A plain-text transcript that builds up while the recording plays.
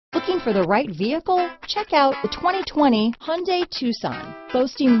Looking for the right vehicle? Check out the 2020 Hyundai Tucson.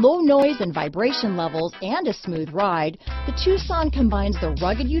 Boasting low noise and vibration levels and a smooth ride, the Tucson combines the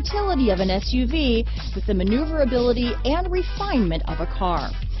rugged utility of an SUV with the maneuverability and refinement of a car.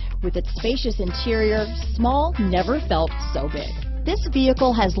 With its spacious interior, small never felt so big. This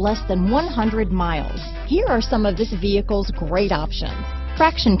vehicle has less than 100 miles. Here are some of this vehicle's great options: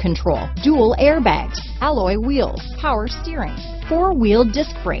 traction control, dual airbags, alloy wheels, power steering, four-wheel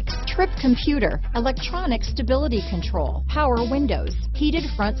disc brakes, trip computer, electronic stability control, power windows, heated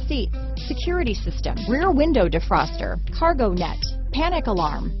front seats, security system, rear window defroster, cargo net, panic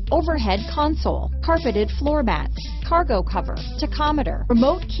alarm, overhead console, carpeted floor mats, cargo cover, tachometer,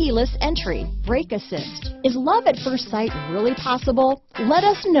 remote keyless entry, brake assist. Is love at first sight really possible? Let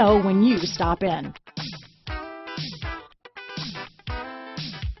us know when you stop in.